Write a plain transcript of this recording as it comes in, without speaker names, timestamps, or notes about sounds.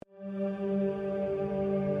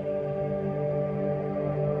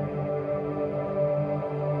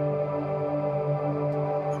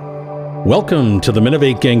Welcome to the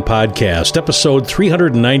Minovate Gang Podcast, episode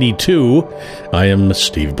 392. I am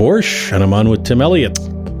Steve Borsch, and I'm on with Tim Elliott.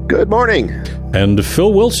 Good morning. And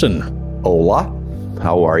Phil Wilson. Hola.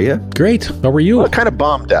 How are you? Great. How are you? Well, kind of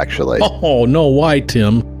bummed, actually. Oh, no. Why,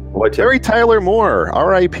 Tim? What, Mary Tyler Moore,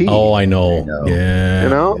 R.I.P. Oh, I know. Yeah. You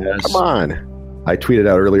know? Yes. Come on. I tweeted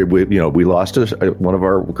out earlier, we lost one of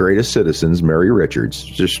our greatest citizens, Mary Richards.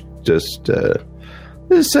 Just this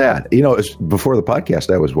is sad. You know, before the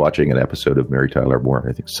podcast, I was watching an episode of Mary Tyler Moore.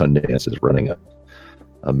 I think Sundance is running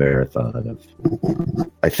a marathon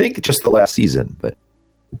of, I think, just the last season, but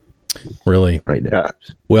really right now. Yeah.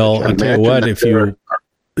 Well, I'll tell you what,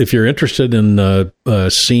 if you're interested in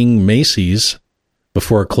seeing Macy's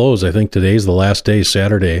before it closed, I think today's the last day,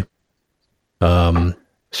 Saturday.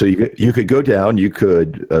 So you could go down, you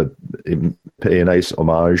could pay a nice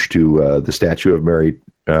homage to the statue of Mary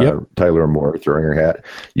Tyler Moore throwing her hat.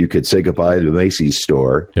 You could say goodbye to the Macy's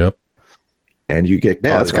store. Yep. And you get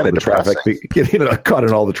caught in all the traffic, caught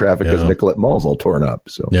in all the traffic because Nicollet Mall's all torn up.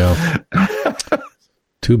 So yeah.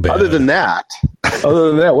 Too bad. Other than that,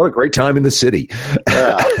 what a great time in the city.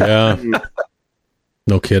 Yeah.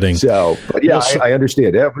 No kidding. So, but yeah, I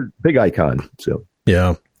understand. Yeah, big icon. So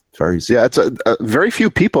yeah. Sorry. Yeah, it's very few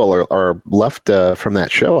people are left from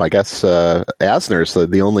that show. I guess Asner's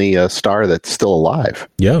the only star that's still alive.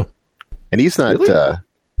 Yeah. And he's not. Really?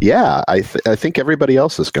 I think everybody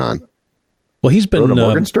else is gone. Well, he's been. Rhoda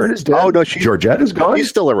Morgenstern is dead. Oh no, Georgette is gone. She's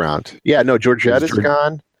still around. Yeah, no, Georgette is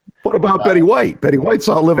gone. What about Betty White? Betty White's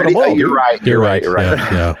not living alone. You're right. You're right.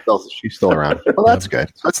 Yeah. She's still around. Well, that's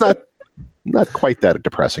good. So it's not quite that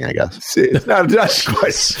depressing, I guess. It's not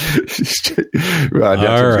quite. Tim's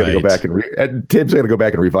going to go back Tim's going to go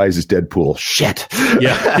back and revise his Deadpool. Shit.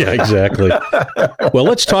 Yeah, exactly. Well,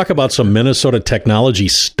 let's talk about some Minnesota technology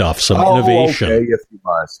stuff, some innovation. Okay, yes, you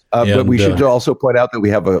must. But we should also point out that we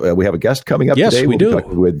have a guest coming up today. We do. Be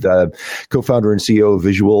talking with co-founder and CEO of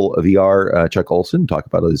Visual VR, Chuck Olson. Talk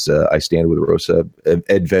about his I Stand With Rosa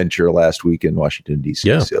adventure last week in Washington, D.C.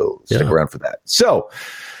 Yeah. So stick around for that. So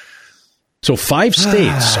 5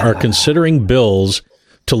 states are considering bills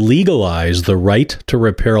to legalize the right to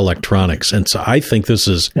repair electronics. And so I think this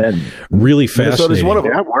is really fascinating. One of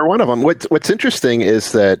them. Yeah, we're one of them. What's interesting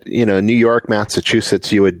is that, New York,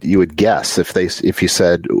 Massachusetts, you would guess if you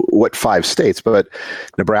said what 5 states, but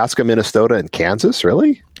Nebraska, Minnesota, and Kansas,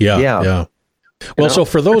 really? Yeah. Well, so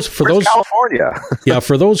for those California. Yeah,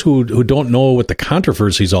 for those who don't know what the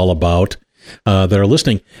controversy is all about, that are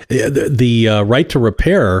listening, the right to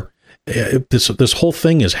repair. This whole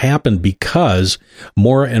thing has happened because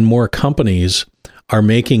more and more companies are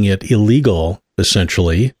making it illegal,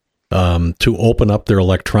 essentially, to open up their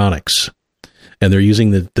electronics. And they're using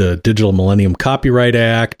the Digital Millennium Copyright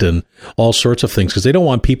Act and all sorts of things because they don't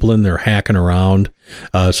want people in there hacking around.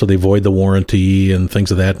 So they void the warranty and things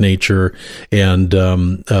of that nature. And,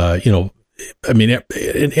 I mean,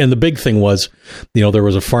 and the big thing was, there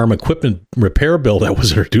was a farm equipment repair bill that was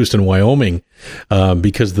introduced in Wyoming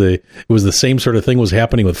because it was the same sort of thing was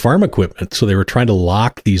happening with farm equipment. So they were trying to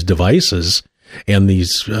lock these devices and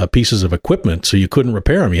these pieces of equipment so you couldn't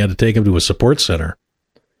repair them. You had to take them to a support center.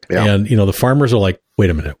 Yeah. And, the farmers are like, wait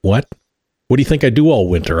a minute, what? What do you think I do all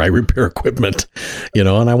winter? I repair equipment, and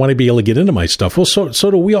I want to be able to get into my stuff. Well, so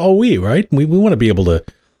do we, right? We want to be able to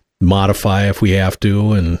modify if we have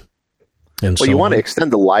to. And well, you want to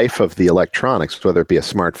extend the life of the electronics, whether it be a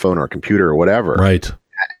smartphone or a computer or whatever. Right.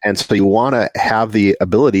 And so you want to have the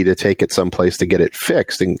ability to take it someplace to get it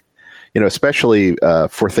fixed. And, especially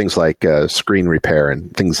for things like screen repair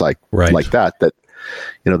and things like that, that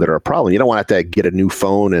are a problem. You don't want to have to get a new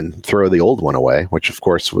phone and throw the old one away, which, of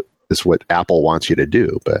course, is what Apple wants you to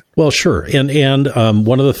do. But well, sure. And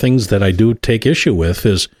one of the things that I do take issue with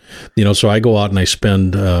is, so I go out and I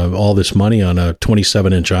spend all this money on a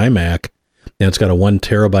 27-inch iMac, and it's got a 1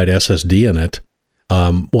 terabyte SSD in it.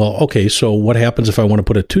 Well, okay, so what happens if I want to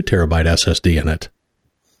put a 2 terabyte SSD in it?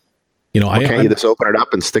 Can't you just open it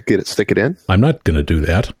up and stick it in? I'm not going to do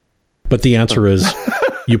that. But the answer is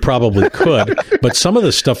you probably could. But some of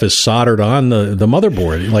this stuff is soldered on the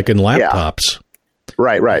motherboard, like in laptops.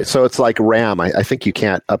 Yeah. Right. So it's like RAM. I think you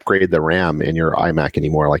can't upgrade the RAM in your iMac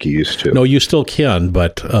anymore like you used to. No, you still can,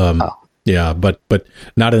 but but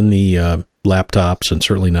not in the laptops and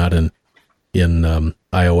certainly not in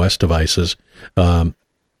iOS devices. A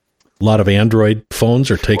lot of Android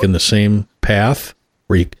phones are taking the same path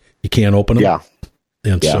where you can't open them. Yeah.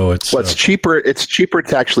 And so it's cheaper. It's cheaper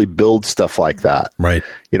to actually build stuff like that. Right.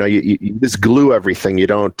 You just glue everything. You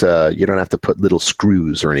don't have to put little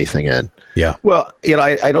screws or anything in. Yeah. Well,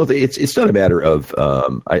 I don't think it's not a matter of,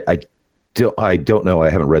 don't know. I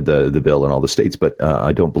haven't read the bill in all the states, but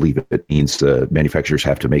I don't believe it means the manufacturers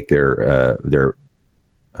have to make their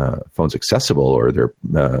phones accessible or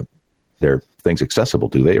their things accessible,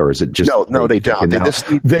 do they? Or is it just no? They don't.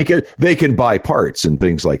 They can buy parts and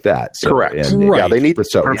things like that. So, correct. Right. Yeah, they need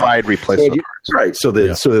to provide replacement parts. Right. So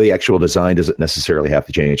the actual design doesn't necessarily have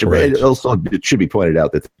to change. Right. It should be pointed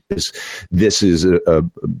out that this is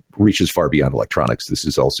reaches far beyond electronics. This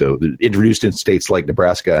is also introduced in states like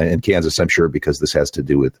Nebraska and Kansas, I'm sure, because this has to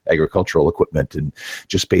do with agricultural equipment and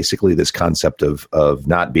just basically this concept of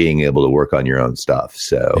not being able to work on your own stuff.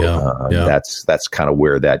 So that's kind of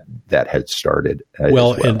where that had started.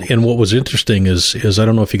 Well. And what was interesting is I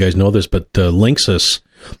don't know if you guys know this, but Linksys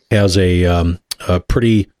has a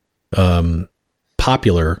pretty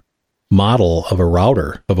popular model of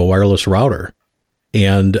a wireless router.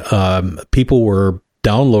 And people were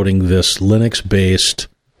downloading this Linux-based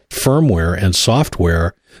firmware and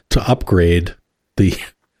software to upgrade the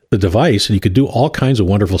device, and you could do all kinds of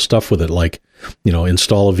wonderful stuff with it, like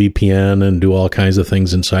install a VPN and do all kinds of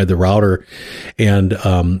things inside the router. And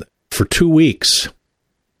for 2 weeks,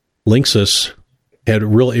 Linksys had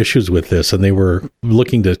real issues with this, and they were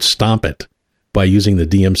looking to stomp it by using the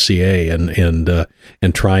DMCA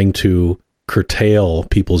and trying to curtail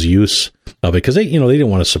people's use of it because they didn't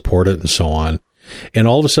want to support it and so on. And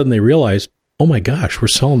all of a sudden they realized, oh my gosh, we're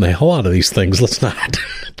selling the hell out of these things. Let's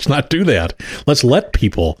not do that. Let's let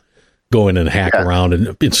people go in and hack around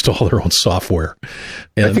and install their own software.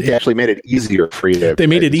 And I think they actually made it easier for you to. They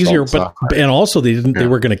made it easier, and also they didn't. They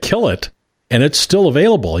were going to kill it, and it's still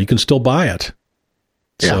available. You can still buy it.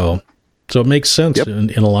 So it makes sense in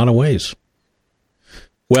a lot of ways.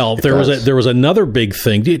 Well, there was another big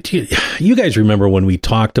thing. Do you guys remember when we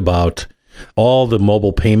talked about all the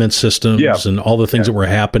mobile payment systems and all the things that were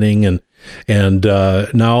happening, and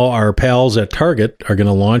now our pals at Target are going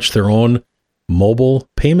to launch their own mobile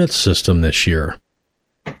payment system this year.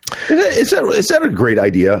 Is that a great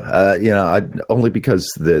idea? Only because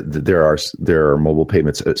there are mobile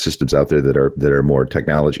payment systems out there that are more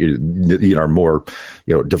technology, are more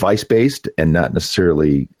device based and not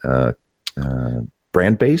necessarily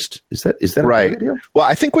brand based. Is that right? A good idea? Well,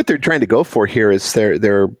 I think what they're trying to go for here is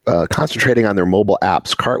they're concentrating on their mobile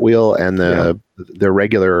apps, Cartwheel and their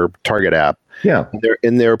regular Target app. Yeah,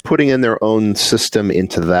 they're putting in their own system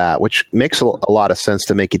into that, which makes a lot of sense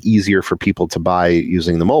to make it easier for people to buy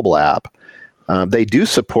using the mobile app. They do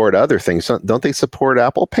support other things, don't they? Support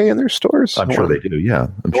Apple Pay in their stores? I'm sure they do. Yeah,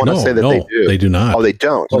 I want to say that they do. They do not. Oh, they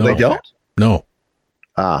don't. Oh, they don't. No.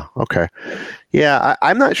 Okay. Yeah,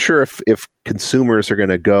 I'm not sure if consumers are going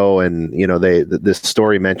to go and this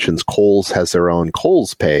story mentions Kohl's has their own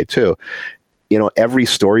Kohl's Pay too. Every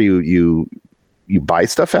store you buy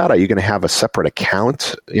stuff at, are you going to have a separate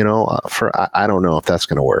account? I don't know if that's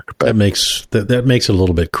going to work. But that makes it a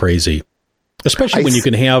little bit crazy, especially when you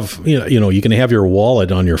can have you can have your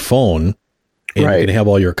wallet on your phone, and you can have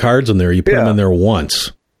all your cards in there. You put them in there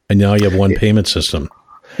once, and now you have one payment system.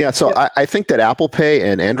 Yeah, so I think that Apple Pay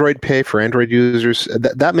and Android Pay for Android users,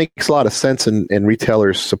 that makes a lot of sense, and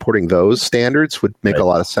retailers supporting those standards would make a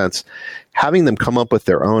lot of sense. Having them come up with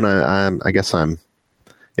their own, I guess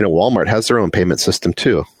Walmart has their own payment system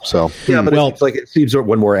too. So but it seems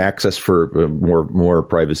one more access for more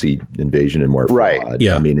privacy invasion and more fraud. Right.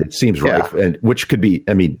 Yeah, I mean it seems right, and which could be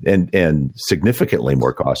and significantly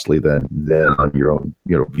more costly than on your own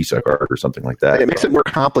Visa card or something like that. It makes it more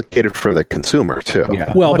complicated for the consumer too.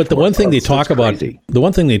 Yeah. Well, but the one thing they talked about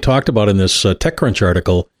in this TechCrunch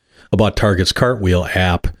article about Target's Cartwheel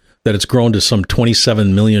app, that it's grown to some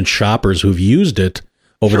 27 million shoppers who've used it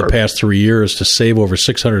over the past 3 years to save over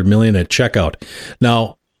 $600 million at checkout.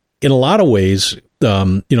 Now, in a lot of ways,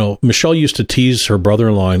 Michelle used to tease her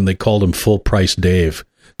brother-in-law, and they called him Full Price Dave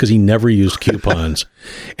because he never used coupons.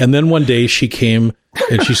 And then one day she came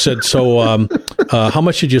and she said, "So, how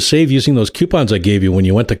much did you save using those coupons I gave you when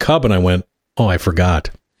you went to Cub?" And I went, "Oh, I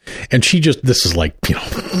forgot." And she just, this is like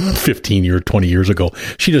 15 years, 20 years ago.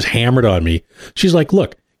 She just hammered on me. She's like,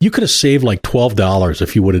 "Look, you could have saved like $12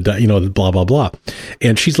 if you would have done, blah, blah, blah."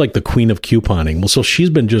 And she's like the queen of couponing. Well, so she's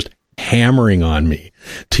been just hammering on me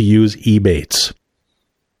to use Ebates.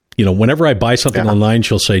 Whenever I buy something online,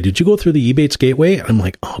 she'll say, "Did you go through the Ebates gateway?" I'm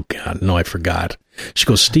like, "Oh God, no, I forgot." She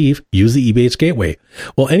goes, "Steve, use the Ebates gateway."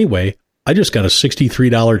 Well, anyway, I just got a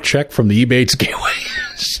 $63 check from the Ebates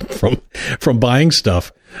gateway from buying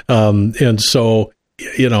stuff. And so,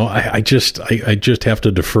 I just have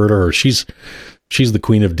to defer to her. She's the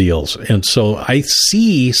queen of deals. And so I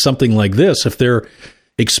see something like this.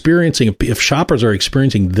 If shoppers are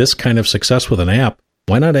experiencing this kind of success with an app,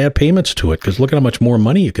 why not add payments to it? Because look at how much more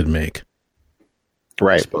money you could make.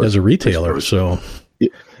 right, as a retailer. So,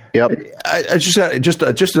 yep. I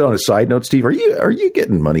just on a side note, Steve, are you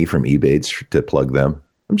getting money from Ebates to plug them?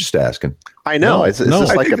 I'm just asking. I know. It's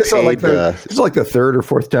like a paid. It's like the third or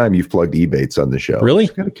fourth time you've plugged Ebates on the show. Really?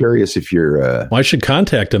 I'm kind of curious if you're. Well, I should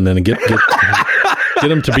contact them then and get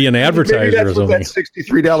them to be an advertiser or something. That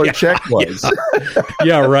 $63 check was.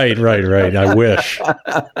 Yeah, right. I wish.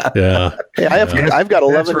 Yeah. Hey, I've got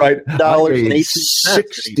 $11.83.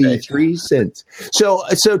 63 cents. So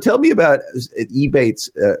tell me about Ebates.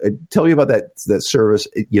 Tell me about that service.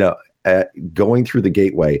 Going through the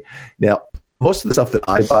gateway now. Most of the stuff that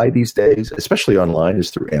I buy these days, especially online,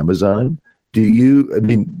 is through Amazon.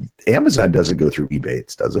 Amazon doesn't go through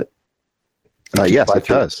Ebates, does it? Yes, it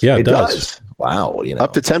does. Yeah, it does. Wow.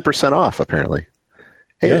 Up to 10% off, apparently.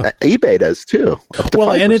 Hey, eBay does too.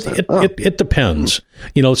 Well, and it depends.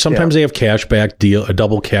 Sometimes they have cashback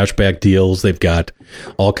double cashback deals. They've got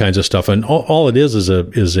all kinds of stuff, and all it is a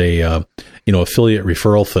affiliate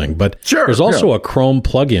referral thing. But there's also a Chrome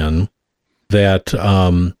plugin that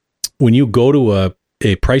when you go to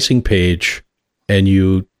a pricing page and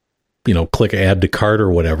you click add to cart or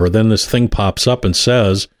whatever, then this thing pops up and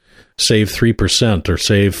says save 3% or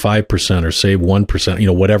save 5% or save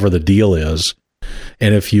 1%, whatever the deal is.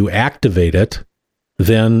 And if you activate it,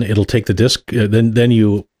 then it'll take the disc. Then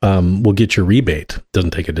you will get your rebate. It doesn't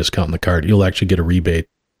take a discount on the card. You'll actually get a rebate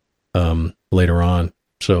later on.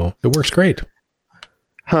 So it works great.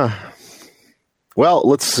 Huh. Well,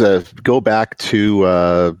 let's go back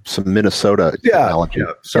to some Minnesota technology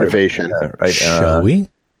innovation. Shall we?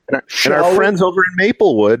 And our friends over in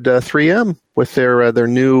Maplewood, 3M, with their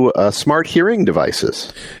new smart hearing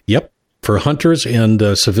devices. Yep, for hunters and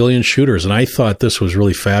civilian shooters. And I thought this was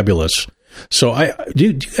really fabulous. So, do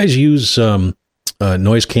you guys use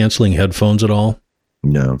noise canceling headphones at all?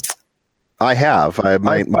 No, I have.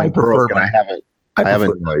 My broke, and I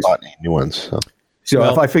haven't bought any new ones. So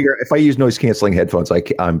if I use noise canceling headphones,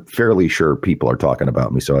 I'm fairly sure people are talking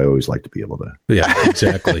about me. So I always like to be able to. Yeah,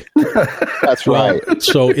 exactly. That's right.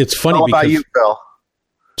 So it's funny because about you, Phil?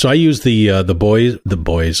 So I use the Bose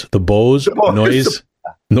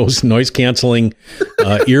noise canceling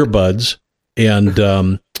earbuds,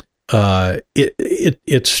 and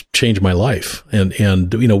it's changed my life. And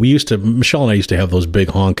Michelle and I used to have those big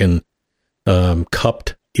honking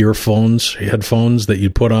cupped headphones that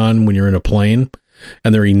you'd put on when you're in a plane.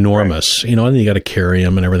 And they're enormous, and you got to carry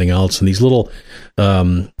them and everything else. And these little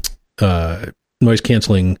noise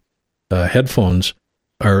canceling headphones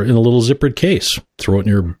are in a little zippered case. Throw it in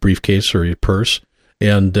your briefcase or your purse.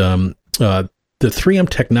 And the 3M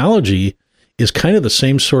technology is kind of the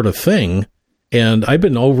same sort of thing. And I've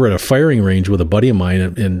been over at a firing range with a buddy of mine,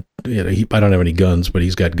 and I don't have any guns, but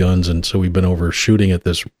he's got guns, and so we've been over shooting at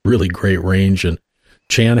this really great range in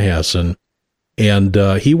Chanhassen. And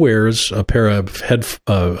he wears a pair of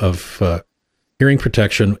hearing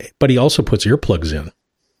protection, but he also puts earplugs in.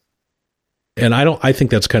 And I think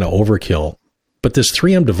that's kind of overkill. But this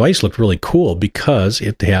 3M device looked really cool because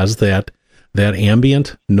it has that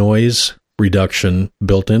ambient noise reduction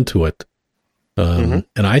built into it. And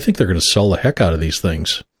I think they're going to sell the heck out of these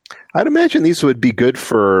things. I'd imagine these would be good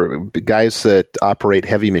for guys that operate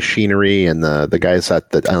heavy machinery and the guys on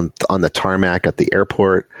the tarmac at the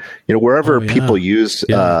airport. Wherever people use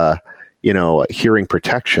hearing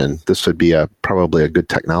protection, this would be probably a good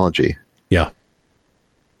technology. Yeah.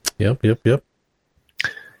 Yep.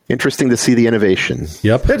 Interesting to see the innovation.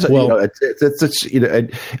 Yep. If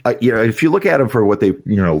you look at them for what they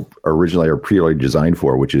originally or pre designed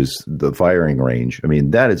for, which is the firing range,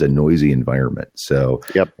 that is a noisy environment. So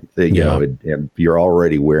and you're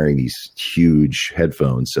already wearing these huge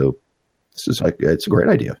headphones. So it's a great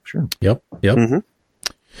idea. Sure. Yep. Mm-hmm.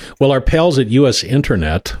 Well, our pals at US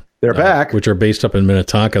Internet, they're back, which are based up in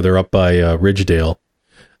Minnetonka. They're up by Ridgedale.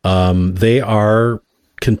 They are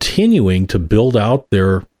continuing to build out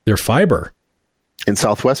their fiber in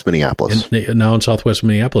Southwest Minneapolis. Now in Southwest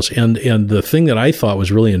Minneapolis. And the thing that I thought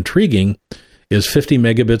was really intriguing is 50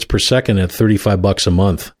 megabits per second at $35 a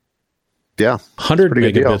month. Yeah. 100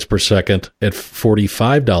 megabits per second at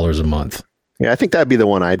 $45 a month. Yeah, I think that'd be the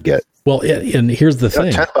one I'd get. Well, and here's the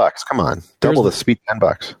thing. $10. Come on. Double the speed,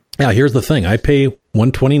 $10. Yeah, here's the thing. I pay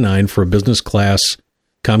 $129 for a business class,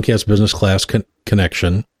 Comcast business class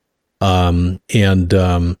connection.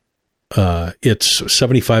 It's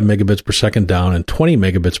 75 megabits per second down and 20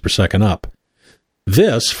 megabits per second up.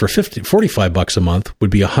 This for $45 a month would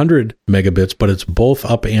be 100 megabits, but it's both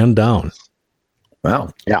up and down.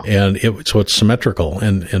 Wow. Yeah. And so it's symmetrical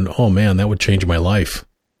and oh man, that would change my life.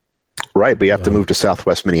 Right. But you have to move to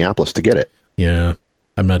Southwest Minneapolis to get it. Yeah.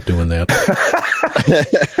 I'm not doing that.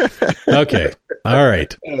 Okay. All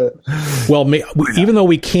right. Well, even though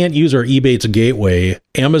we can't use our Ebates gateway,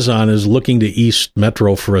 Amazon is looking to East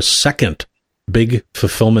Metro for a second big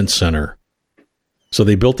fulfillment center. So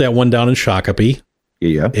they built that one down in Shakopee.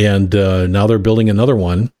 Yeah. And now they're building another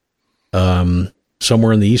one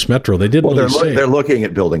somewhere in the East Metro. They didn't really say. They're looking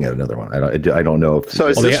at building another one. I don't know if so.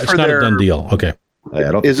 It's not a done deal. Okay.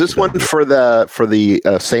 Is this one for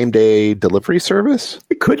the same day delivery service?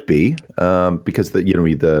 It could be because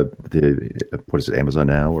the what is it, Amazon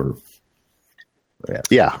Now or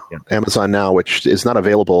yeah, Amazon Now, which is not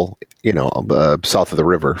available south of the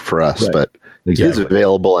river for us, right. But it is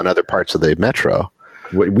available in other parts of the metro.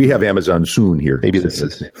 We have Amazon soon here. Maybe this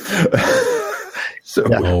is. So,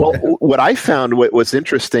 well, what I found what was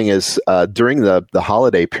interesting is during the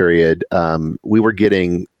holiday period, we were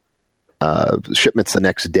getting shipments the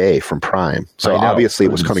next day from Prime. So obviously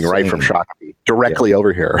it was coming insane. Right from Shakopee directly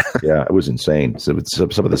over here. Yeah, it was insane. So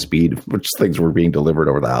some of the speed which things were being delivered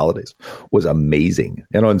over the holidays was amazing.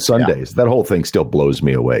 And on Sundays, that whole thing still blows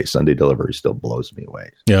me away. Sunday delivery still blows me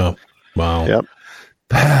away. Yeah. Wow. Yep.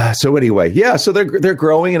 So anyway, so they're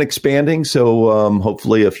growing and expanding. So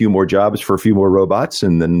hopefully a few more jobs for a few more robots,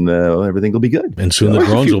 and then everything will be good. And soon the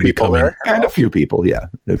drones will be coming. There. And a few people, yeah.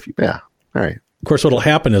 Yeah. All right. Of course, what'll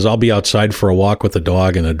happen is I'll be outside for a walk with the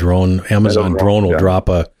dog, and Amazon drone will drop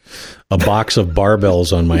a box of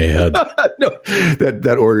barbells on my head. No,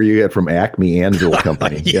 that order you get from Acme Anvil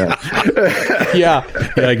Company. Yeah,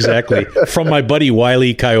 exactly. From my buddy Wile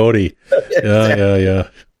E. Coyote. Yeah.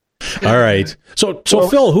 All right. So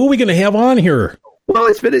Phil, who are we going to have on here? Well,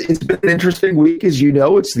 it's been an interesting week, as you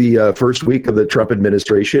know. It's the first week of the Trump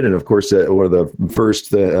administration, and of course, one of the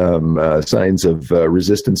first signs of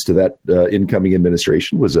resistance to that incoming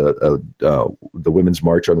administration was the Women's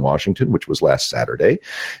March on Washington, which was last Saturday,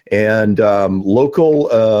 and local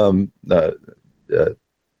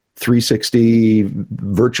 360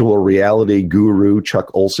 virtual reality guru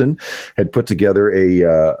Chuck Olson had put together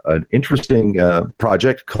an interesting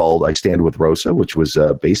project called I Stand with Rosa, which was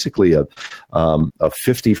basically a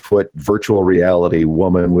 50-foot virtual reality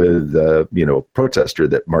woman with protester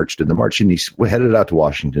that marched in the march, and he headed out to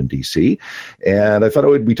Washington D.C. And I thought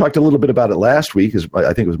we talked a little bit about it last week, because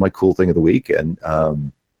I think it was my cool thing of the week, and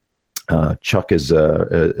Chuck is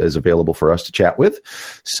available for us to chat with,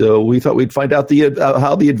 so we thought we'd find out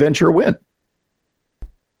how the adventure went.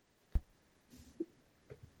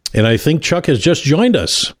 And I think Chuck has just joined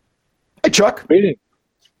us. Hi, Chuck. Greetings.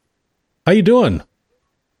 How you doing,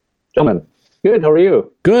 gentlemen? Good. How are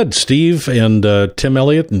you? Good. Steve and Tim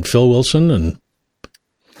Elliott and Phil Wilson and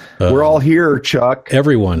we're all here, Chuck.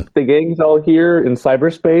 Everyone. The gang's all here in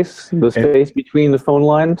cyberspace, the space between the phone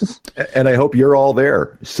lines. And I hope you're all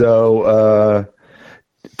there. So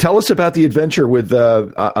tell us about the adventure with,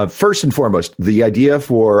 first and foremost, the idea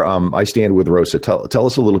for I Stand with Rosa. Tell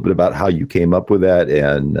us a little bit about how you came up with that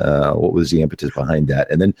and what was the impetus behind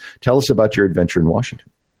that. And then tell us about your adventure in Washington.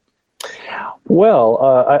 Well,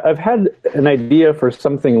 I've had an idea for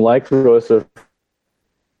something like Rosa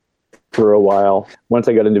for a while, once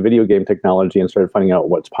I got into video game technology and started finding out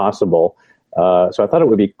what's possible. So I thought it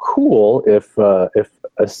would be cool if a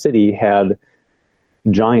city had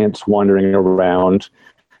giants wandering around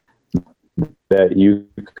that you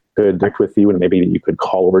could connect with you, and maybe you could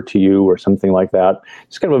call over to you or something like that.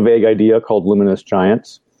 It's kind of a vague idea called Luminous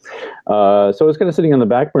Giants. So it was kind of sitting on the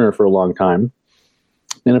back burner for a long time.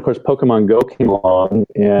 And of course, Pokemon Go came along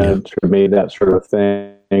and made that sort of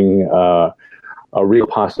thing a real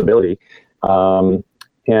possibility. And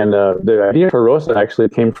the idea for Rosa actually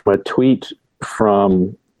came from a tweet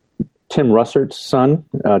from Tim Russert's son.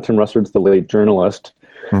 Tim Russert's the late journalist.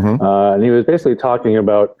 Mm-hmm. And he was basically talking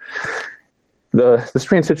about the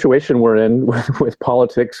strange situation we're in with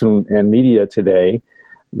politics and media today,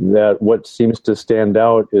 that what seems to stand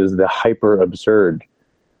out is the hyper absurd.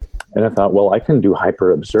 And I thought, well, I can do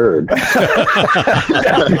hyper absurd.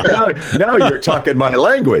 now you're talking my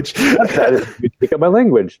language. You pick up my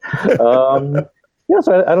language. So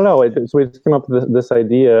I don't know. So we came up with this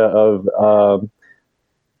idea of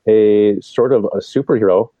a sort of a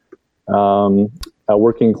superhero, a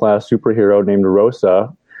working class superhero named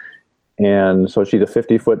Rosa. And so she's a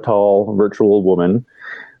 50-foot tall virtual woman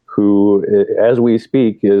who, as we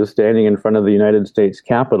speak, is standing in front of the United States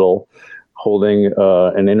Capitol holding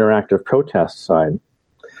an interactive protest sign.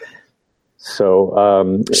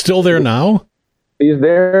 So, still there now? He's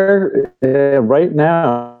there right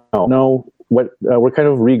now. No, we're kind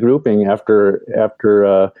of regrouping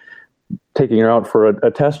after taking her out for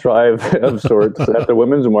a test drive of sorts at the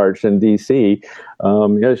Women's March in D.C.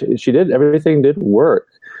 She did everything did work.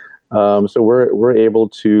 So we're able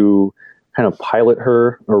to kind of pilot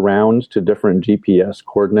her around to different GPS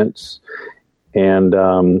coordinates. And,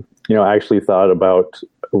 I actually thought about,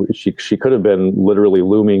 she could have been literally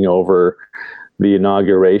looming over the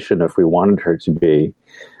inauguration if we wanted her to be.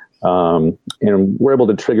 And we're able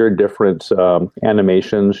to trigger different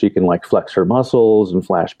animations. She can like flex her muscles and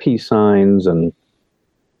flash peace signs, and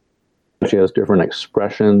she has different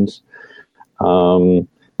expressions.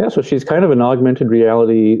 So she's kind of an augmented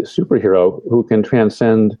reality superhero who can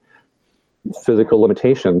transcend physical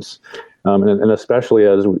limitations, and especially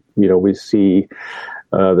as we see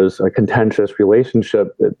there's a contentious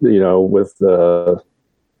relationship, with the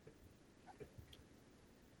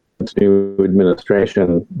new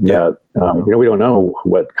administration. Yeah, we don't know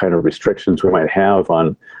what kind of restrictions we might have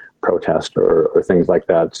on protest or things like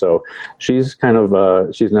that. So she's kind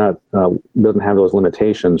of she's not doesn't have those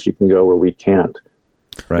limitations. She can go where we can't.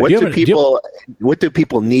 Right. What do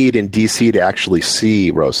people need in DC to actually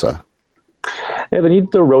see Rosa? Yeah, they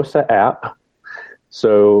need the Rosa app.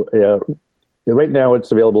 So right now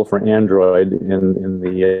it's available for Android in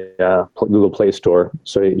the Google Play Store.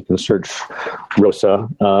 So you can search Rosa.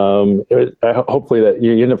 Hopefully that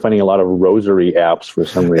you end up finding a lot of rosary apps for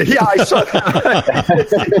some reason. Yeah, I saw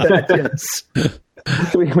that.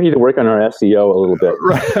 So we need to work on our SEO a little bit.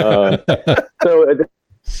 Right. So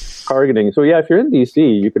targeting. So yeah, if you're in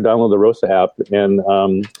DC, you can download the Rosa app, and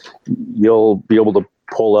you'll be able to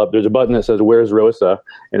pull up. There's a button that says "Where's Rosa?"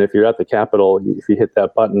 And if you're at the Capitol, if you hit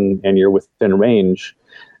that button and you're within range,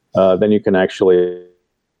 then you can actually,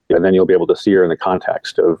 and then you'll be able to see her in the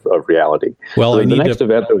context of reality. Well, so the next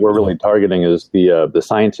event that we're really targeting is the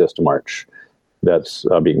Scientist March that's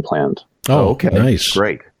being planned. Oh, okay, nice,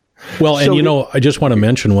 great. Well, and I just want to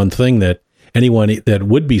mention one thing, that anyone that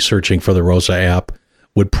would be searching for the Rosa app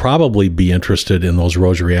would probably be interested in those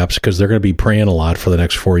rosary apps, because they're going to be praying a lot for the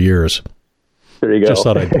next 4 years. There you go. Just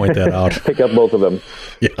thought I'd point that out. Pick up both of them.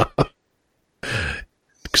 Yeah.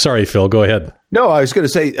 Sorry, Phil. Go ahead. No, I was going to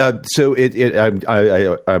say. So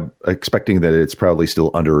I'm expecting that it's probably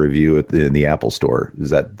still under review in the Apple Store.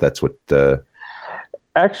 That's what?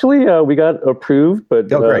 Actually, we got approved, but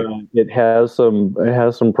it has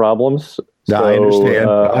some problems. No, I understand.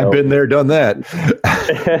 I've been there, done that.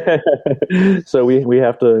 So we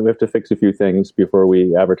have to fix a few things before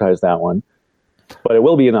we advertise that one. But it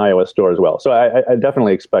will be in the iOS store as well. So I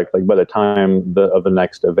definitely expect, like, by the time of the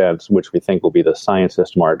next event, which we think will be the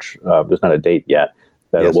Scientist March, there's not a date yet,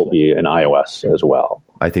 that it will be in iOS as well.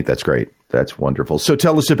 I think that's great. That's wonderful. So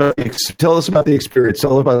tell us about the experience. Tell us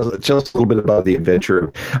a little bit about the adventure.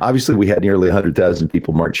 Obviously, we had nearly 100,000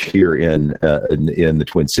 people march here in the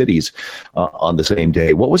Twin Cities on the same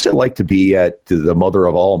day. What was it like to be at the mother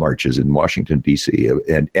of all marches in Washington, D.C.?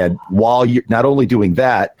 And while you're not only doing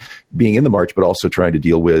that, being in the march, but also trying to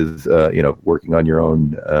deal with working on your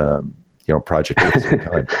own project at the same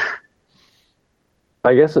time.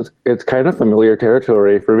 I guess it's kind of familiar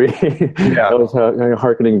territory for me. Yeah. I was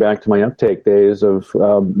hearkening back to my Uptake days of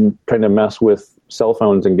trying to mess with cell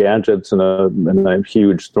phones and gadgets and a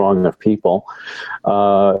huge throng of people.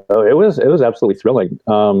 It was absolutely thrilling.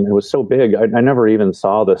 It was so big. I never even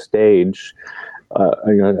saw the stage. I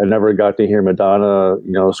never got to hear Madonna,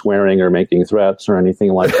 swearing or making threats or anything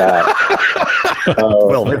like that.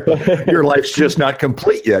 Well, your life's just not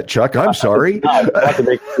complete yet, Chuck. I'm sorry. I have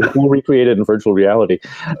to recreate it in virtual reality.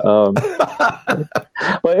 But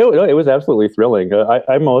it was absolutely thrilling.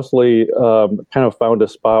 I mostly kind of found a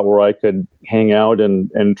spot where I could hang out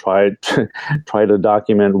and try to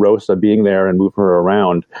document Rosa being there and move her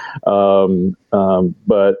around.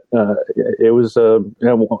 But it was at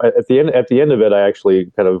the end of it, I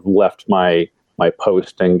actually kind of left my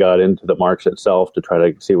post and got into the march itself to try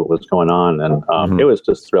to see what was going on, and it was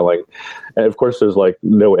just thrilling. And of course, there's like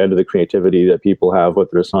no end to the creativity that people have with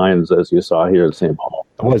their signs, as you saw here at St. Paul.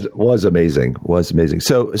 Was amazing.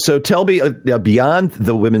 So tell me, beyond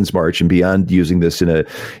the Women's March and beyond using this in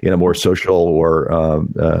a more social or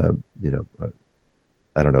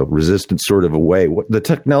resistant sort of a way, what the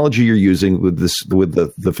technology you're using with the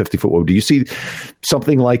 50-foot, do you see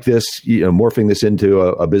something like this, morphing this into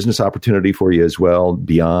a business opportunity for you as well,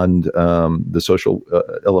 beyond the social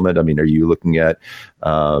element? I mean, are you looking at,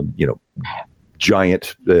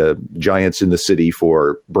 giants in the city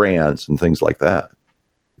for brands and things like that?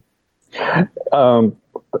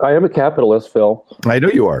 I am a capitalist, Phil. I know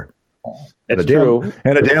you are. It's true.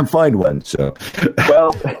 And a damn fine one. So,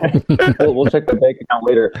 well, we'll check the bank account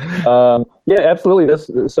later. Yeah, absolutely.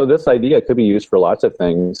 This idea could be used for lots of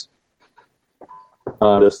things.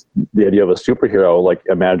 The idea of a superhero, like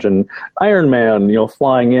imagine Iron Man,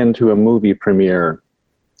 flying into a movie premiere,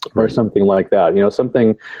 or something like that.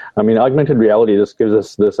 Augmented reality just gives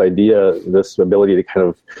us this idea, this ability to kind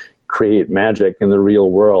of create magic in the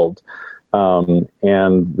real world.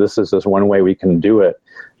 And this is just one way we can do it.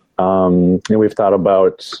 And we've thought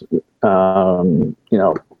about,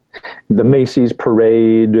 the Macy's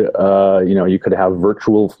parade. You could have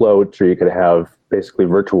virtual floats, or you could have basically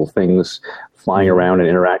virtual things flying around and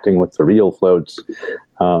interacting with the real floats.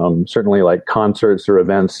 Certainly, like concerts or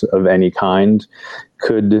events of any kind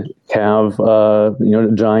could have,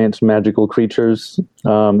 giant magical creatures.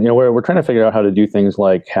 We're trying to figure out how to do things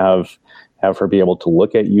like have her be able to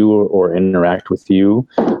look at you or interact with you.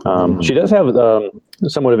 She does have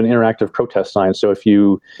somewhat of an interactive protest sign. So if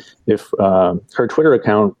her Twitter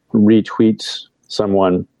account retweets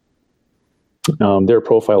someone, their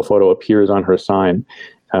profile photo appears on her sign.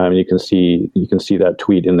 You can see that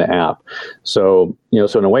tweet in the app. So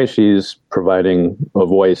in a way, she's providing a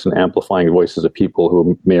voice and amplifying the voices of people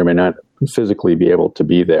who may or may not physically be able to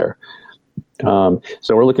be there. So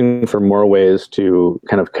we're looking for more ways to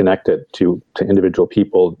kind of connect it to individual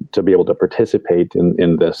people to be able to participate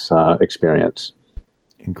in this experience.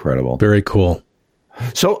 Incredible. Very cool.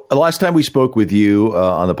 So last time we spoke with you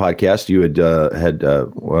on the podcast, you had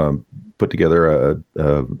put together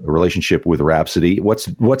a relationship with Rhapsody. What's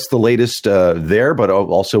the latest there, but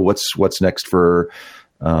also what's next for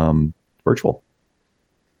virtual?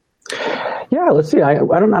 Yeah, let's see.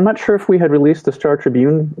 I'm not sure if we had released the Star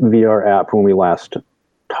Tribune VR app when we last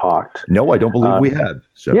talked. No, I don't believe we had.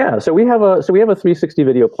 So. Yeah, so we have a 360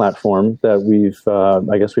 video platform that we've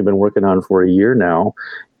been working on for a year now.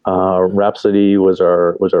 Rhapsody was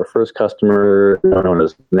our first customer, known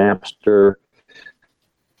as Napster.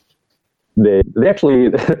 They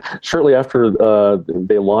actually shortly after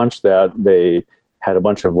they launched that, they had a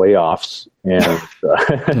bunch of layoffs, and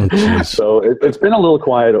so it's been a little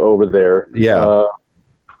quiet over there. Yeah.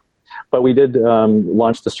 But we did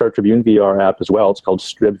launch the Star Tribune VR app as well. It's called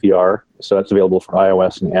Strib VR, so that's available for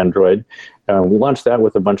iOS and Android. We launched that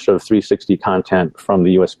with a bunch of 360 content from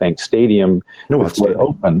the U.S. Bank Stadium before it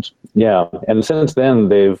opened. Yeah, and since then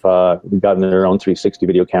they've gotten their own 360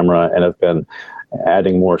 video camera and have been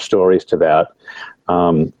adding more stories to that.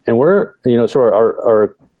 And we're, so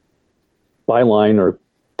our byline or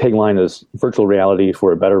tagline is virtual reality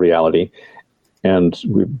for a better reality. And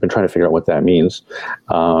we've been trying to figure out what that means.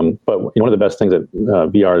 But one of the best things that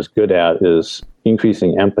VR is good at is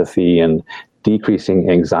increasing empathy and decreasing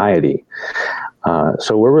anxiety.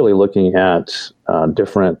 So we're really looking at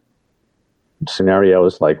different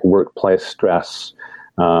scenarios like workplace stress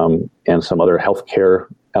and some other healthcare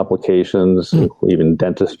applications, even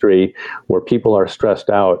dentistry, where people are stressed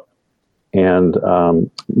out and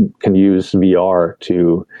can use VR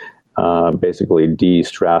to basically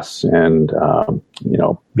de-stress and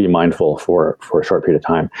be mindful for a short period of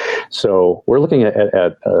time. So we're looking at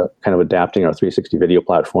kind of adapting our 360 video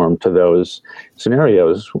platform to those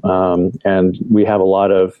scenarios, and we have a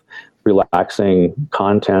lot of relaxing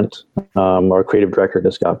content. Our creative director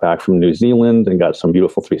just got back from New Zealand and got some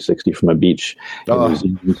beautiful 360 from a beach in New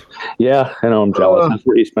Zealand. Yeah, I know, I'm jealous. That's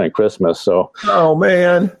where he spent Christmas. So. Oh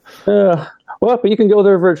man. Well, but you can go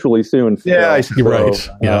there virtually soon. Yeah, I see. Right.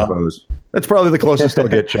 Yeah. That's probably the closest I'll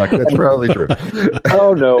get, Chuck. That's probably true.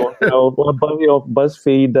 Oh, no. Well,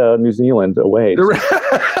 BuzzFeed New Zealand away.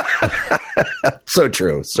 So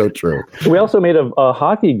true. So true. We also made a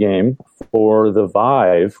hockey game for the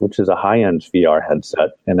Vive, which is a high-end VR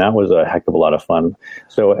headset, and that was a heck of a lot of fun.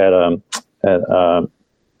 So at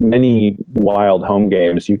many wild home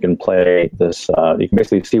games, you can play this. You can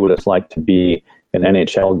basically see what it's like to be an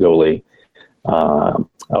NHL goalie out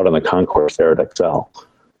on the concourse there at Excel.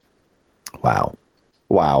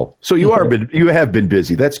 Wow. So you have been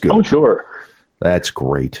busy. That's good. Oh, sure. That's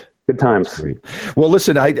great. Good times. Great. Well,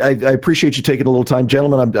 listen, I appreciate you taking a little time,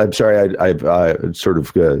 gentlemen. I'm sorry I've sort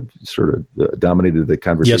of dominated the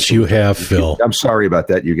conversation. Yes, you have, Phil. I'm sorry about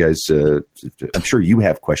that, you guys. I'm sure you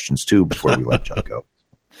have questions too before we let Chuck go.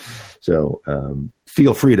 So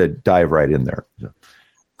feel free to dive right in there.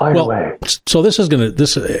 Well, so this is going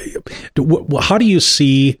to, how do you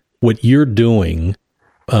see what you're doing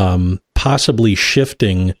possibly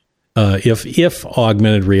shifting if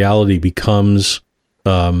augmented reality becomes,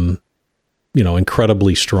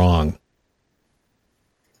 incredibly strong?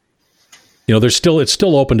 It's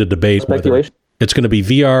still open to debate whether it's going to be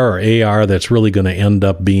VR or AR that's really going to end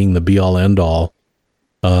up being the be all end all.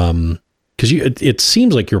 Because it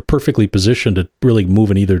seems like you're perfectly positioned to really move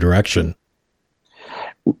in either direction.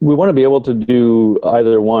 We want to be able to do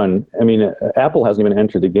either one. I mean, Apple hasn't even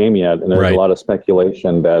entered the game yet, and there's a lot of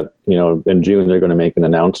speculation that, in June they're going to make an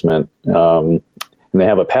announcement. And they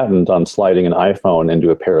have a patent on sliding an iPhone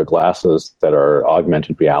into a pair of glasses that are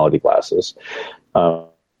augmented reality glasses.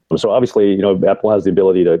 So obviously, Apple has the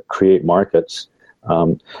ability to create markets.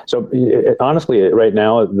 Honestly, right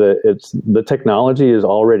now, the technology is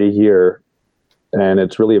already here, and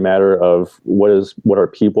it's really a matter of what are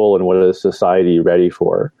people and what is society ready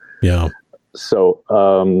for. Yeah. So,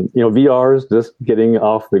 VR is just getting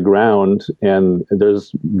off the ground, and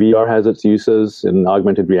VR has its uses and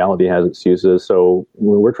augmented reality has its uses. So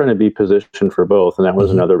we're trying to be positioned for both. And that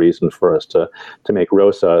was another reason for us to make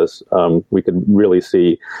ROSA. We could really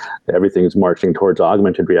see everything's marching towards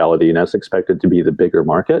augmented reality, and that's expected to be the bigger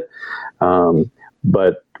market.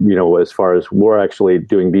 But, as far as we're actually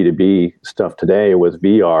doing B2B stuff today with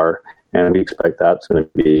VR, and we expect that's going to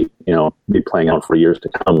be playing out for years to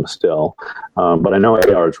come still. But I know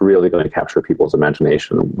AR is really going to capture people's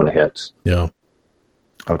imagination when it hits. Yeah.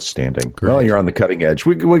 Outstanding. Great. Well, you're on the cutting edge.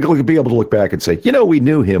 We'll be able to look back and say, we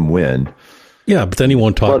knew him when. Yeah, but then he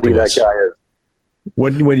won't talk to us. That guy is.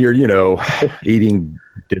 When you're, eating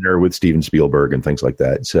dinner with Steven Spielberg and things like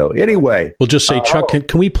that. So anyway. We'll just say, Chuck,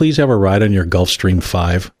 can we please have a ride on your Gulfstream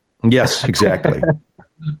 5? Yes, exactly.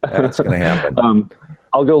 That's going to happen.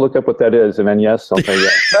 I'll go look up what that is, and then yes, I'll say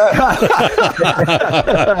yes.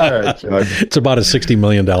 It's about a $60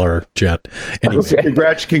 million jet. Anyway.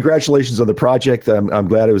 Congratulations on the project. I'm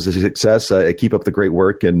glad it was a success. Keep up the great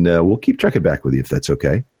work, and we'll keep checking back with you if that's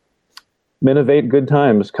okay. Minnovate good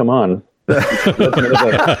times. Come on.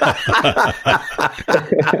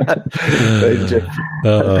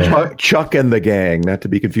 Chuck and the gang, not to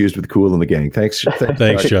be confused with Cool and the Gang. Thanks, Chuck.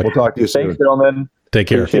 We'll talk to you soon. Thanks, gentlemen. Take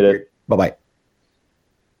care. Appreciate it. Bye-bye.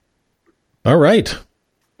 All right.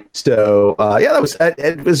 So,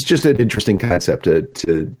 it was just an interesting concept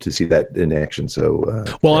to see that in action. So,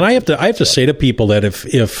 and I have to say to people that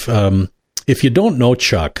if you don't know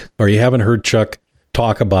Chuck, or you haven't heard Chuck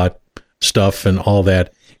talk about stuff and all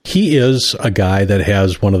that, he is a guy that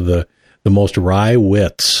has one of the most wry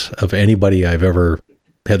wits of anybody I've ever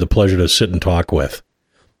had the pleasure to sit and talk with.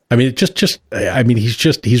 I mean,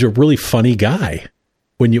 he's a really funny guy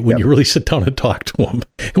when you really sit down and talk to him,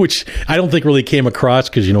 which I don't think really came across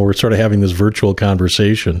because, we're sort of having this virtual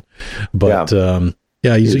conversation, but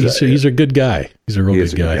he's a good guy. He's a real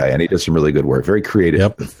good guy. And he does some really good work. Very creative.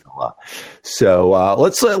 Yep. So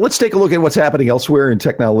let's take a look at what's happening elsewhere in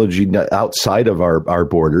technology outside of our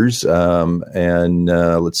borders. And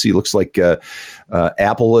let's see. Looks like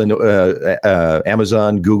Apple and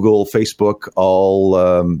Amazon, Google, Facebook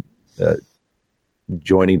all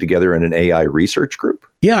joining together in an AI research group.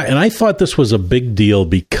 Yeah, and I thought this was a big deal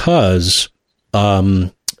because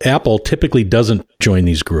Apple typically doesn't join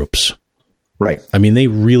these groups. Right. I mean, they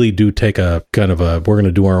really do take a kind of we're going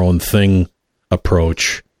to do our own thing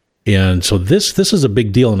approach. And so this is a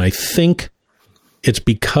big deal. And I think it's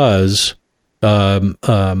because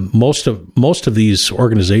most of these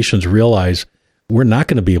organizations realize we're not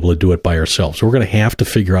going to be able to do it by ourselves. We're going to have to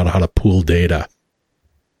figure out how to pool data.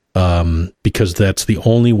 Because that's the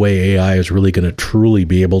only way AI is really going to truly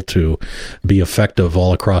be able to be effective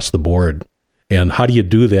all across the board. And how do you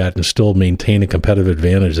do that and still maintain a competitive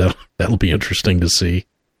advantage? That'll be interesting to see.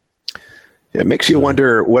 It makes you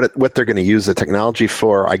wonder what they're going to use the technology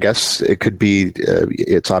for. I guess it could be,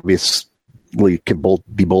 it's obviously can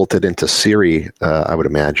be bolted into Siri, I would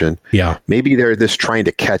imagine. Yeah. Maybe they're just trying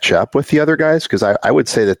to catch up with the other guys, because I would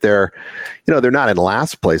say that they're not in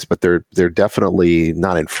last place, but they're definitely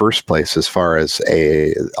not in first place as far as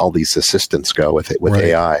all these assistants go with right.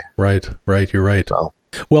 AI. Right. You're right.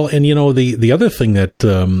 Well, and the other thing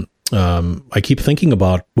that I keep thinking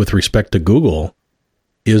about with respect to Google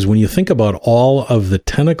is when you think about all of the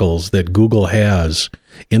tentacles that Google has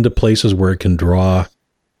into places where it can draw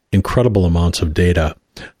incredible amounts of data.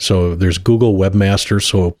 So there's Google Webmaster,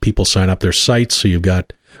 so people sign up their sites. So you've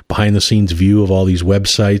got behind the scenes view of all these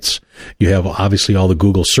websites. You have obviously all the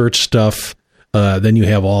Google search stuff. Then you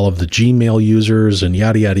have all of the Gmail users and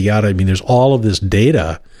yada, yada, yada. I mean, there's all of this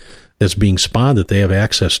data that's being spawned that they have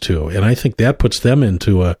access to. And I think that puts them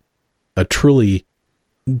into a truly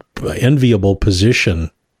enviable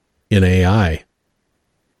position in AI.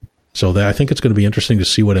 So I think it's going to be interesting to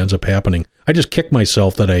see what ends up happening. I just kicked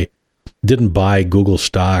myself that I didn't buy Google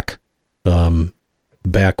stock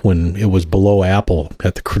back when it was below Apple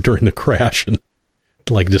during the crash. And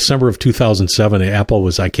like December of 2007, Apple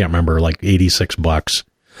was, I can't remember, like $86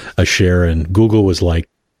 a share, and Google was like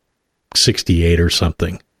 68 or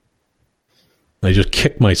something. I just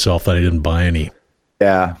kicked myself that I didn't buy any.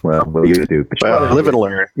 Yeah, well, what are you going to do? Well, live and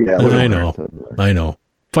learn. Yeah, I know.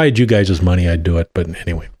 If I had you guys' money, I'd do it. But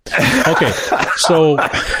anyway, okay. So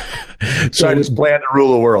China's plan to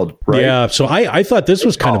rule the world, right? Yeah. So I thought this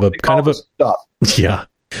was kind of a yeah.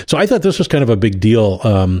 So I thought this was kind of a big deal.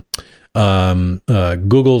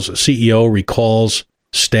 Google's CEO recalls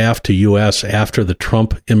staff to U.S. after the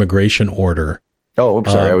Trump immigration order. Oh, I'm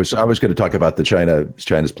sorry. I was going to talk about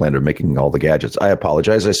China's plan of making all the gadgets. I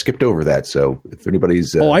apologize. I skipped over that. So if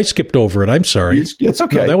anybody's I skipped over it. I'm sorry. It's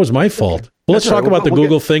okay. No, that was my fault. Well, let's talk about the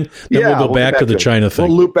Google thing. Then we'll go back to the China thing.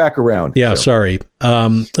 We'll loop back around. Yeah. So. Sorry.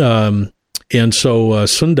 And so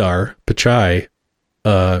Sundar Pichai,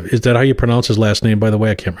 is that how you pronounce his last name? By the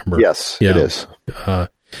way, I can't remember. Yes, it is.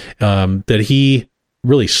 That he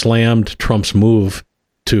really slammed Trump's move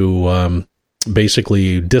to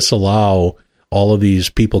basically disallow all of these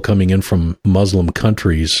people coming in from Muslim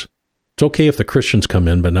countries. It's okay if the Christians come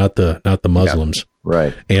in, but not the Muslims. Yeah,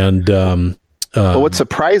 right. And but what's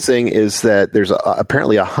surprising is that there's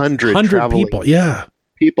apparently 100 people. Yeah.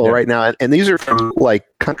 People right now, and these are from like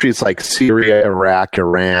countries like Syria, Iraq,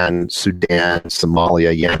 Iran, Sudan,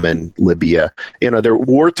 Somalia, Yemen, Libya. They're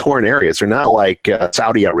war-torn areas. They're not like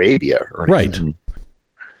Saudi Arabia or anything. Right.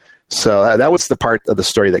 So that was the part of the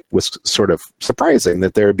story that was sort of surprising,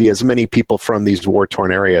 that there would be as many people from these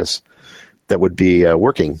war-torn areas that would be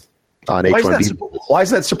working on H-1B. Why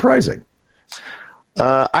is that surprising?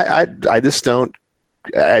 I just don't.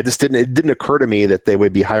 It didn't occur to me that they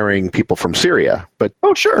would be hiring people from Syria. But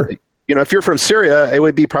sure. If you're from Syria, it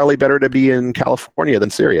would be probably better to be in California than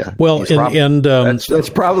Syria. Well, that's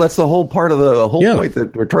the whole part of the whole point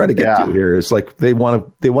that we're trying to get to here. Is like they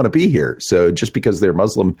want to be here. So just because they're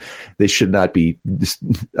Muslim, they should not be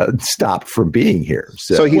stopped from being here.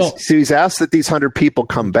 So he's asked that these 100 people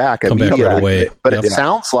come back right away. But it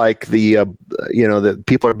sounds like the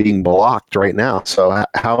people are being blocked right now. So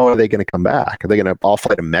how are they going to come back? Are they going to all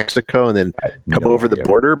fly to Mexico and then come over the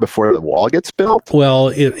border before the wall gets built? Well,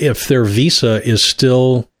 if their visa is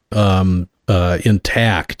still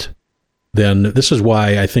intact, then this is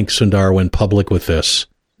why I think Sundar went public with this,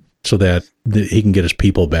 so that he can get his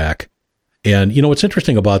people back. And what's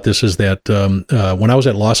interesting about this is that when I was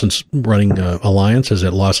at Lawson running alliances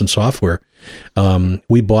at Lawson Software,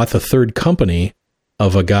 we bought the third company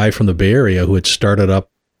of a guy from the Bay Area who had started up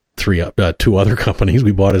two other companies.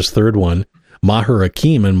 We bought his third one, Maher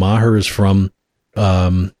Hakim, and Maher is from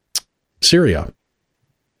Syria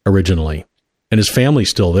originally, and his family's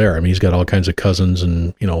still there. I mean, he's got all kinds of cousins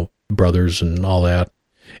and brothers and all that,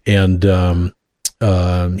 and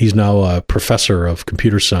he's now a professor of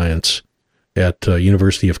computer science at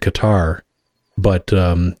University of Qatar. But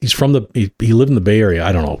he's from he lived in the Bay Area,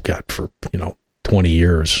 I don't know, for 20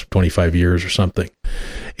 years, 25 years or something,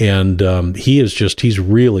 and he's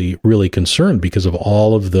really, really concerned because of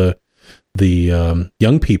all of the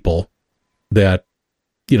young people that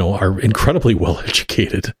are incredibly well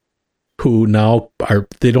educated, who now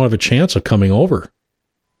they don't have a chance of coming over,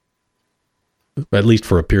 at least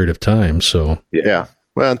for a period of time. So yeah,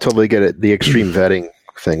 well, until they get the extreme vetting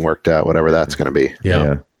thing worked out, whatever that's going to be.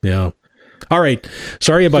 Yeah. All right.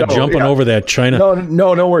 Sorry about jumping over that China.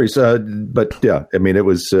 No worries. But yeah, I mean, it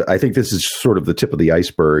was. I think this is sort of the tip of the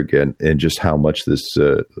iceberg, and just how much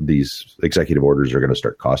these executive orders are going to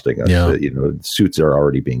start costing us. Yeah. Suits are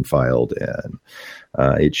already being filed, and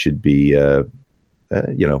it should be.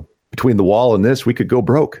 Between the wall and this, we could go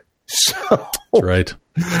broke. So that's right.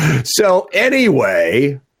 So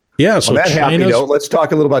anyway, yeah. So on that happy note, let's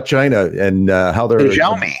talk a little about China and how they're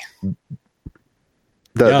Xiaomi,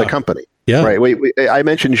 the company. Yeah. Right. I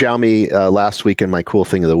mentioned Xiaomi last week in my cool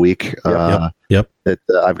thing of the week. Yep. That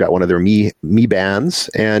I've got one of their Mi Bands,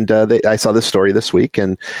 and I saw this story this week,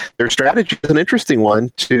 and their strategy is an interesting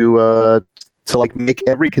one to like make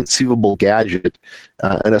every conceivable gadget,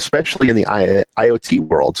 and especially in the IoT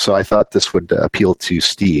world. So I thought this would appeal to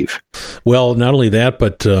Steve. Well, not only that,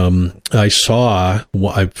 but I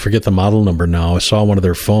forget the model number now. I saw one of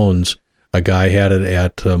their phones. A guy had it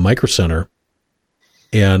at Micro Center.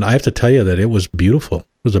 And I have to tell you that it was beautiful.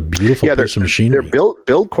 It was a beautiful piece of machinery. Their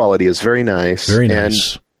build quality is very nice. Very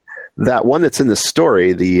nice. And that one that's in the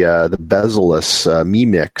story, the bezel-less Mi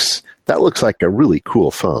Mix, that looks like a really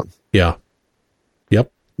cool phone. Yeah.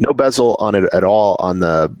 Yep. No bezel on it at all on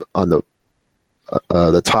the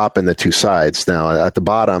top and the two sides. Now at the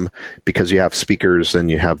bottom, because you have speakers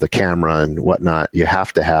and you have the camera and whatnot, you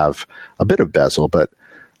have to have a bit of bezel, but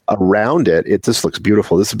around it just looks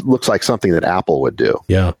beautiful. This looks like something that Apple would do.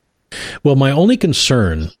 Yeah. Well, my only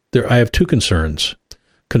concern I have two concerns.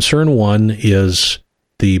 Concern one is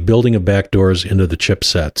the building of backdoors into the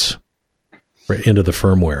chipsets, into the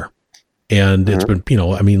firmware. And it's been,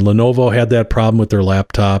 Lenovo had that problem with their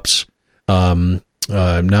laptops.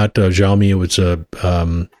 not Xiaomi. It was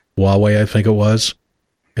Huawei, I think it was.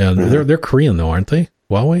 And they're Korean, though, aren't they?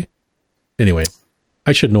 Huawei? Anyway,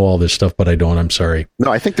 I should know all this stuff, but I don't. I'm sorry.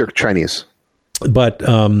 No, I think they're Chinese. But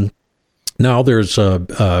now there's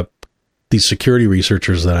these security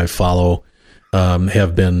researchers that I follow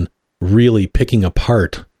have been really picking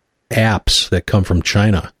apart apps that come from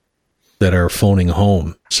China that are phoning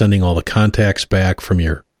home, sending all the contacts back from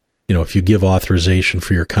your, if you give authorization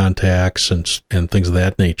for your contacts and things of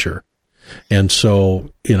that nature. And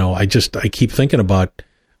so, I keep thinking about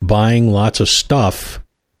buying lots of stuff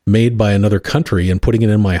made by another country and putting it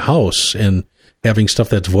in my house and having stuff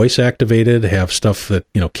that's voice activated, have stuff that,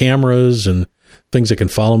 cameras and things that can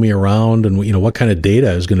follow me around and, what kind of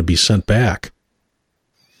data is going to be sent back.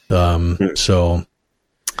 So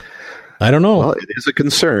I don't know. Well, it is a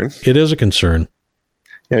concern. It is a concern.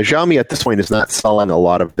 Yeah, Xiaomi at this point is not selling a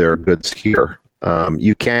lot of their goods here.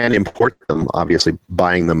 You can import them, obviously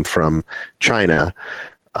buying them from China.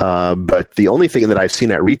 But the only thing that I've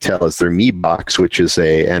seen at retail is their Mi Box, which is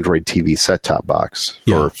a Android TV set-top box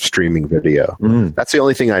for streaming video. That's the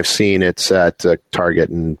only thing I've seen. It's at Target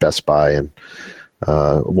and Best Buy and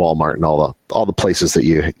Walmart and all the places that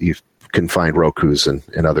you can find Rokus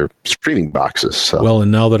and other streaming boxes. So. Well,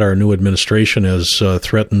 and now that our new administration has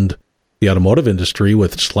threatened the automotive industry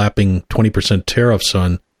with slapping 20% tariffs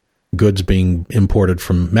on goods being imported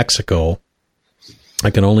from Mexico,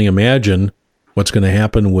 I can only imagine what's going to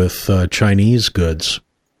happen with Chinese goods.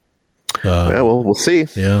 We'll see.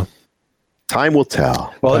 Yeah. Time will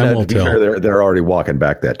tell. Well, to be fair, they're already walking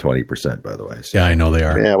back that 20%, by the way. So. Yeah, I know they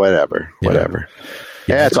are. Yeah, whatever.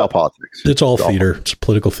 Yeah, it's all politics. It's all theater. It's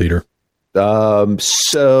political theater.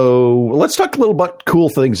 So let's talk a little about cool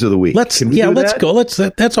things of the week. Let's go.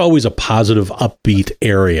 That's always a positive, upbeat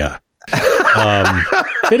area.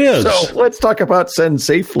 It is. So let's talk about Send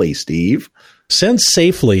Safely, Steve. Send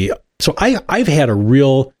Safely. So I've had a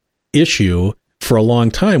real issue for a long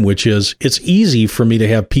time, which is it's easy for me to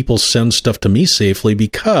have people send stuff to me safely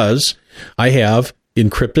because I have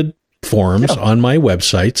encrypted forms on my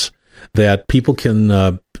websites that people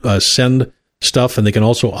can send stuff, and they can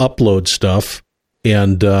also upload stuff,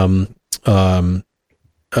 and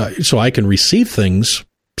so I can receive things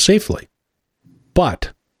safely.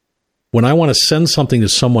 But when I want to send something to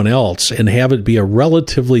someone else and have it be a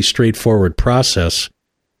relatively straightforward process,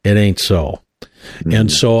 it ain't so. Mm-hmm.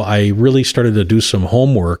 And so I really started to do some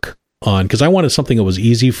homework on, because I wanted something that was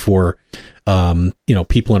easy for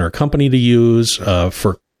people in our company to use,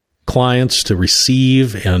 for clients to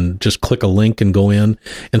receive and just click a link and go in.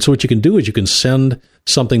 And so what you can do is you can send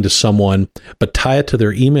something to someone, but tie it to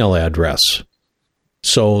their email address.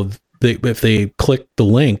 So if they click the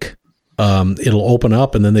link, it'll open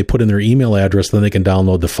up, and then they put in their email address, then they can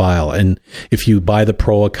download the file. And if you buy the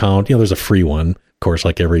Pro account, there's a free one, of course,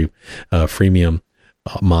 like every freemium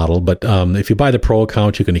model. But if you buy the Pro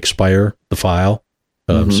account, you can expire the file.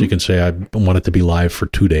 So you can say, I want it to be live for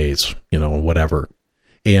 2 days, whatever.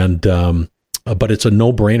 And, but it's a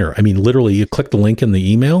no-brainer. I mean, literally, you click the link in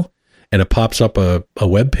the email and it pops up a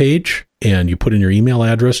web page, and you put in your email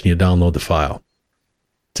address and you download the file.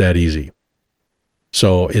 It's that easy.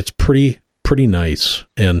 So it's pretty nice.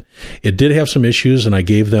 And it did have some issues, and I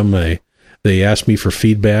gave them they asked me for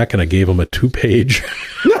feedback, and I gave them a 2-page.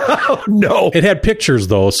 No. It had pictures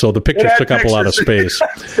though, so the pictures took up a lot of space.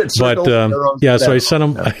 But so I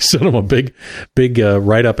sent them a big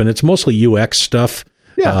write up, and it's mostly UX stuff.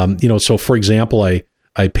 Yeah. So for example, I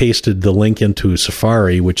pasted the link into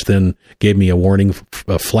Safari, which then gave me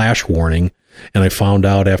a flash warning, and I found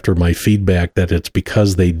out after my feedback that it's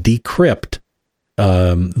because they decrypt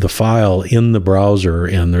the file in the browser,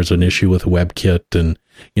 and there's an issue with WebKit and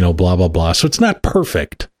blah blah blah. So it's not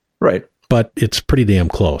perfect, right? But it's pretty damn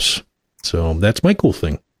close. So that's my cool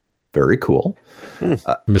thing. Very cool.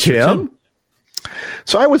 Mr. Tim?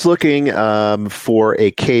 So I was looking for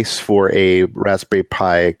a case for a Raspberry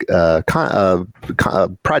Pi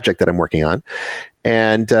project that I'm working on,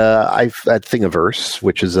 and I've at Thingiverse,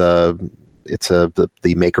 which is the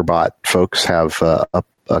MakerBot folks have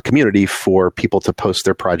a community for people to post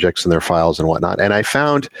their projects and their files and whatnot. And I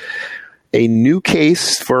found a new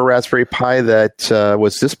case for a Raspberry Pi that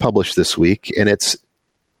was just published this week, and it's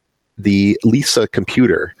the Lisa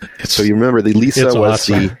computer. So you remember the Lisa was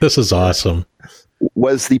awesome. This is awesome.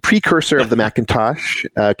 Was the precursor of the Macintosh.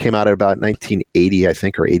 Came out at about 1980, I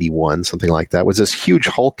think, or 81, something like that. It was this huge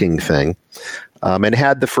hulking thing, and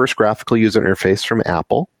had the first graphical user interface from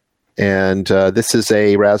Apple. And this is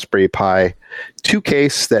a Raspberry Pi 2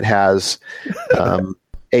 case that has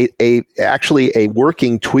actually a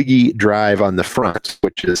working Twiggy drive on the front,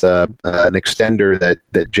 which is an extender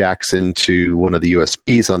that jacks into one of the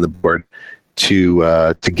USBs on the board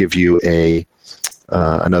to give you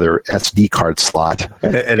another SD card slot,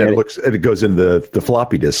 and it goes in the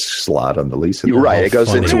floppy disk slot on the Lisa. You're right. It goes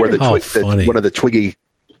funny. into where Funny. one of the Twiggy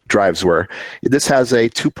drives were. This has a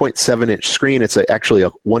 2.7-inch screen. It's actually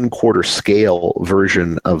a 1/4 scale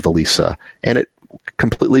version of the Lisa, and it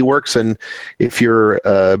completely works. And if you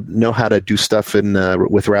know how to do stuff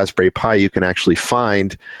with Raspberry Pi, you can actually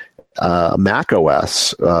find Mac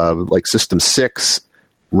OS like System 6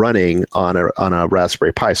 running on a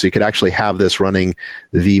Raspberry Pi. So you could actually have this running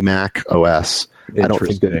the Mac OS. I don't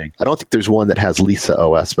think there's one that has Lisa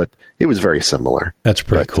OS, but it was very similar. That's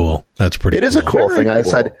pretty cool. That's pretty. It is a cool thing. I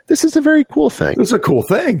decided this is a very cool thing. It's a cool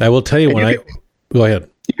thing. I will tell you go ahead.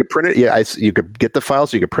 You could print it. Yeah, you could get the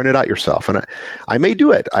files. You could print it out yourself, and I may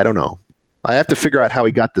do it. I don't know. I have to figure out how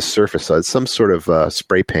he got the surface. So it's some sort of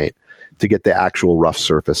spray paint to get the actual rough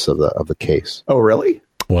surface of the case. Oh, really?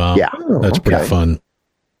 Wow. Yeah. That's pretty fun.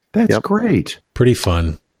 That's great. Pretty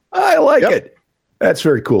fun. I like it. That's a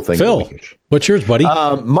very cool thing. Phil, what's yours, buddy?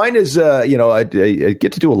 Mine is, I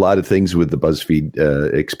get to do a lot of things with the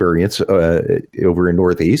BuzzFeed experience over in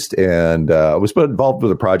Northeast, and I was involved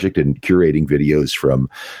with a project in curating videos from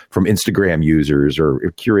Instagram users, or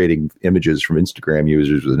curating images from Instagram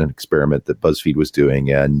users with an experiment that BuzzFeed was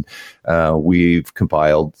doing, and we've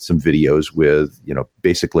compiled some videos with,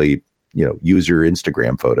 basically, user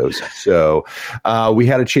Instagram photos. So we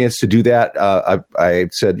had a chance to do that. I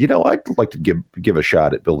said, I'd like to give a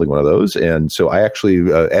shot at building one of those. And so I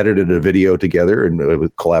actually edited a video together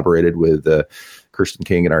and collaborated with Kirsten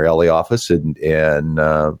King in our LA office and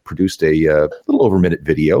produced a little over a minute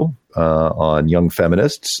video on young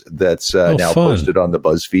feminists that's now posted on the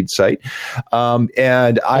BuzzFeed site.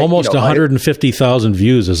 And almost 150,000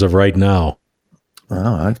 views as of right now.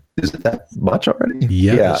 Oh, is it that much already?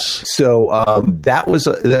 Yes. Yeah. So that was,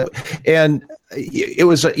 and it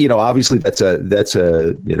was, obviously that's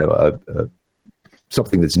a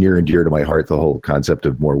something that's near and dear to my heart. The whole concept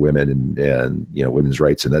of more women and women's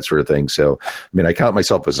rights and that sort of thing. So, I count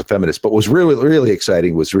myself as a feminist, but what was really, really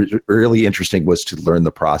exciting really interesting was to learn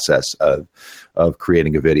the process of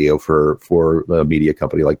creating a video for a media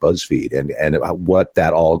company like BuzzFeed and what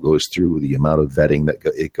that all goes through, the amount of vetting that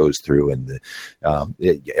it goes through, and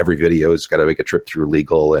every video has got to make a trip through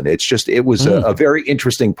legal, and it was a very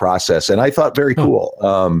interesting process, and I thought very cool.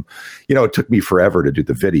 It took me forever to do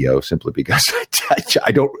the video simply because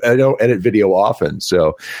I don't edit video often.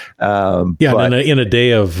 So but in a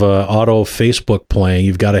day of auto Facebook playing,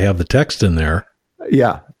 you've got to have the text in there.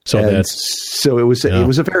 Yeah. So it was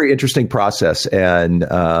a very interesting process, and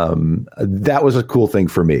that was a cool thing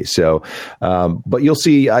for me. So, but you'll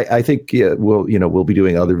see, I think we'll be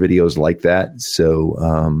doing other videos like that.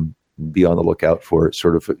 So be on the lookout for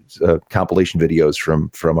sort of compilation videos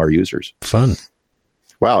from our users. Fun.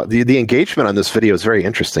 Wow, the engagement on this video is very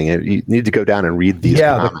interesting. You need to go down and read these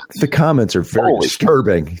comments. The comments are very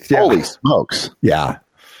disturbing. Holy smokes. Yeah.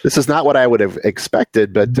 This is not what I would have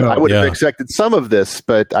expected, but I would have expected some of this,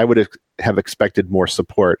 but I would have expected more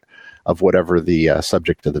support of whatever the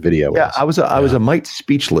subject of the video was. Yeah, I was a mite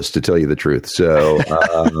speechless, to tell you the truth. So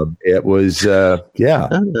it was,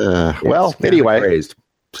 well, anyway, praised.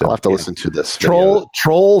 So, I'll have to listen to this.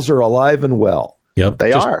 Trolls are alive and well. Yep,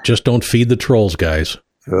 they are. Just don't feed the trolls, guys.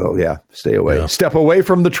 Oh, yeah. Stay away. Yeah. Step away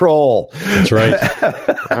from the troll. That's right.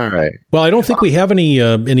 All right. Well, I don't think we have any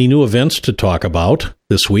new events to talk about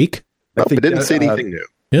this week. I didn't say anything new.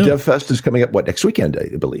 Yeah. DevFest is coming up, next weekend,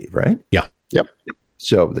 I believe, right? Yeah. Yep.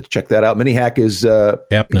 So check that out. Mini-Hack is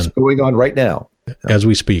going on right now. As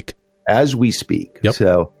we speak. Yep.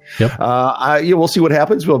 So we'll see what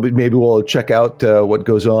happens. Maybe we'll check out what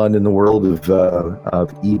goes on in the world of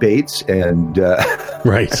Ebates and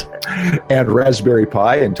right and Raspberry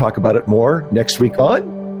Pi, and talk about it more next week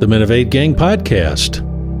on the Minovate Gang podcast.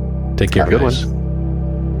 Take care, guys.